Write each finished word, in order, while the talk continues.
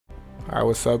Alright,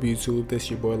 what's up YouTube?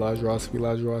 This your boy Elijah Ross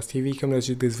TV coming at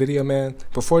you with this video, man.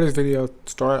 Before this video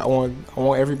start, I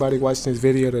want everybody watching this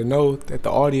video to know that the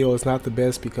audio is not the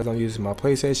best because I'm using my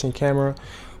PlayStation camera.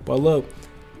 But look,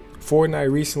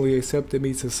 Fortnite recently accepted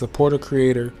me to support a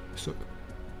creator,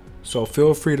 so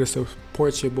feel free to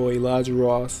support your boy Elijah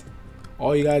Ross.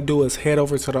 All you gotta do is head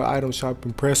over to the item shop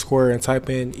and press square and type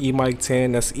in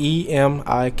EMIC10. That's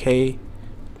EMIC10,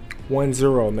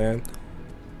 man.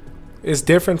 It's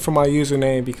different from my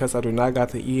username because I do not got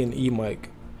the E in EMIC.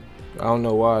 I don't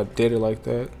know why I did it like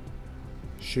that.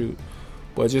 Shoot.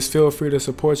 But just feel free to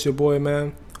support your boy,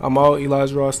 man. I'm out,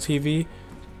 Elijah Ross TV.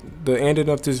 The ending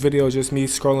of this video is just me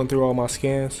scrolling through all my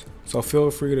scans. So feel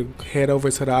free to head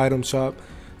over to the item shop,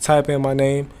 type in my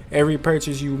name. Every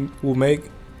purchase you will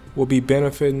make will be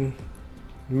benefiting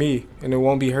me, and it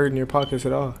won't be hurting your pockets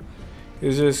at all.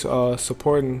 It's just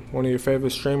supporting one of your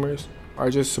favorite streamers,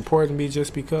 or just supporting me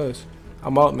just because.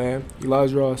 I'm out, man.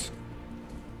 Elijah Ross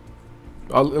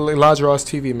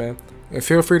TV, man. And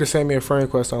feel free to send me a friend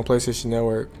request on PlayStation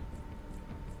Network.